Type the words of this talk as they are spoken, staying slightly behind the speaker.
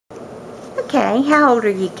Okay, how old are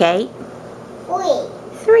you, Kate? 3.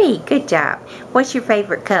 3, good job. What's your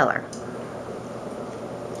favorite color?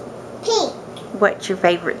 Pink. What's your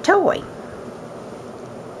favorite toy?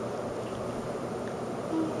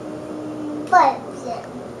 Frozen.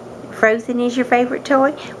 Frozen is your favorite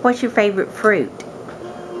toy? What's your favorite fruit?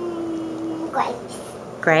 Grapes.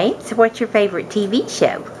 Grapes. What's your favorite TV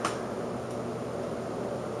show?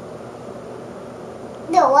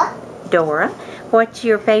 Dora. Dora. What's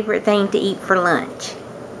your favorite thing to eat for lunch?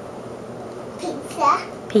 Pizza.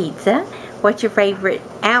 Pizza. What's your favorite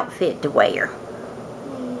outfit to wear?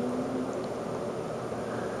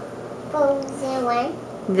 Frozen one.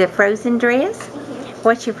 The Frozen dress? Mm-hmm.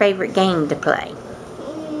 What's your favorite game to play?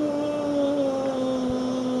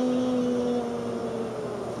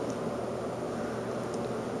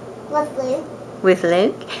 With Luke. With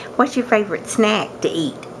Luke? What's your favorite snack to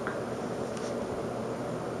eat?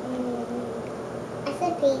 I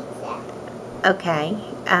said pizza. Okay.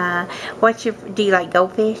 Do you like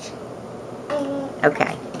goldfish?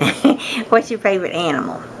 Okay. What's your favorite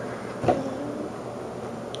animal?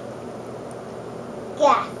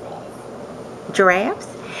 Giraffes.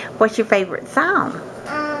 What's your favorite song?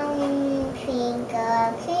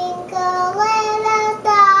 Twinkle, twinkle, little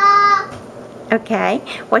star. Okay.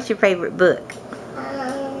 What's your favorite book?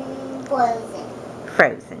 Frozen.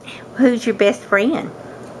 Frozen. Who's your best friend?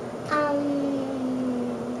 I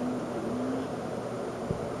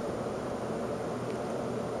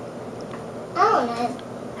don't know.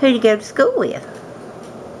 Who do you go to school with?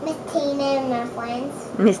 Miss Tina and my friends.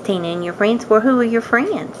 Miss Tina and your friends? Well, who are your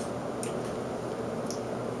friends?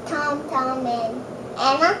 Tom, and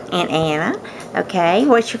Anna. And Anna. Okay.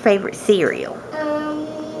 What's your favorite cereal?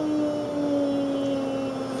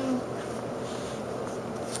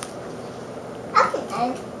 I don't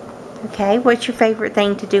know. Okay. What's your favorite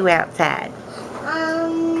thing to do outside?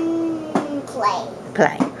 Play.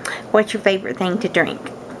 Play. What's your favorite thing to drink?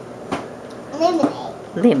 Lemonade.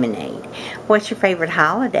 Lemonade. What's your favorite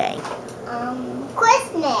holiday?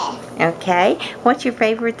 Christmas. Okay. What's your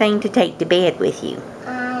favorite thing to take to bed with you?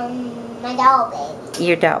 My doll baby.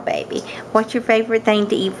 Your doll baby. What's your favorite thing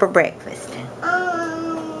to eat for breakfast?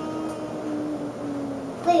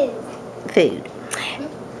 Food. Food.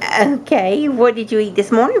 Okay. What did you eat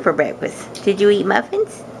this morning for breakfast? Did you eat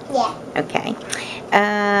muffins? Yeah. Okay.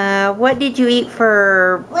 What did you eat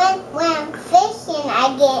for... When I'm fishing,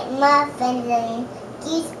 I get muffins and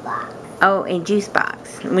juice box. Oh, and juice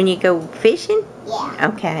box. When you go fishing?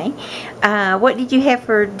 Yeah. Okay. What did you have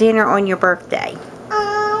for dinner on your birthday?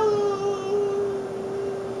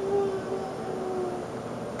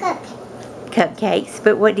 Cupcakes. Cupcakes.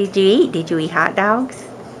 But what did you eat? Did you eat hot dogs?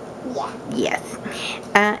 Yeah. Yes.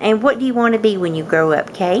 And what do you want to be when you grow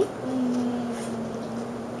up, Kate?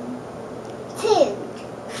 Food.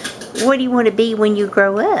 What do you want to be when you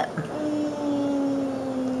grow up?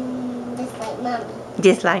 Just like Mommy.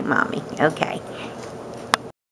 Just like Mommy. Okay.